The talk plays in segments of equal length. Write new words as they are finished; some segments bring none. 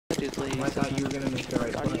please. I thought you were gonna make the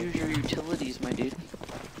right Gotta play. use your utilities, my dude.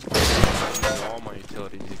 All my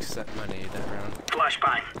utilities except my nade that round.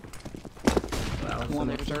 Flashbang. That was Well,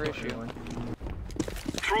 the there's most our important issue. one.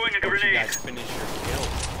 Throwing a Did you grenade. guys finish your kill?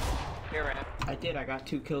 Here, man. I did, I got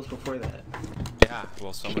 2 kills before that. Yeah,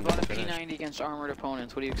 well someone Keep on a didn't finish. P90 against armored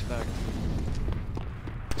opponents. What do you expect?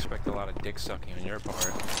 Expect a lot of dick sucking on your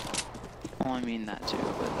part. Well, I mean that too,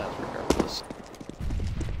 but that's regardless.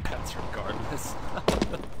 That's regardless.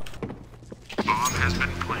 Bomb has been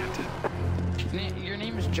planted. Your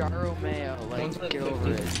name is Jaro Mayo, One's like, at get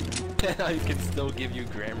over it. 50. I can still give you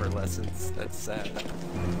grammar lessons. That's sad.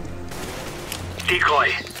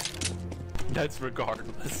 Decoy. That's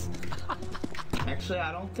regardless. Actually,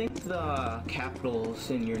 I don't think the capitals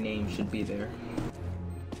in your name should be there.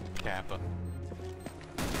 Kappa.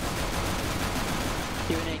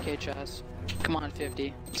 You an AK chest. Come on,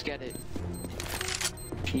 50. Let's get it.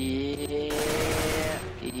 Yeah.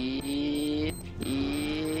 Yeah. Yeah.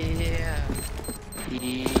 Yeah.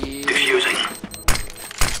 Defusing.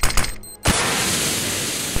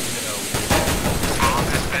 Bomb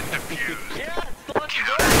has been defused. Yes, let's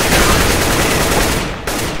go!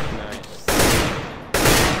 Nice.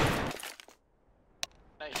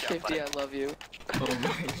 Nice job, 50, buddy. I love you. Oh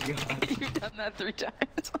my god. You've done that 3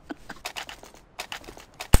 times.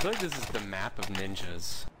 I feel like this is the map of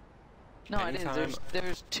ninjas. No, it is. Anytime-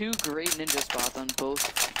 There's 2 great ninja spots on both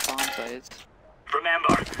bomb sites.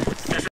 Remember, this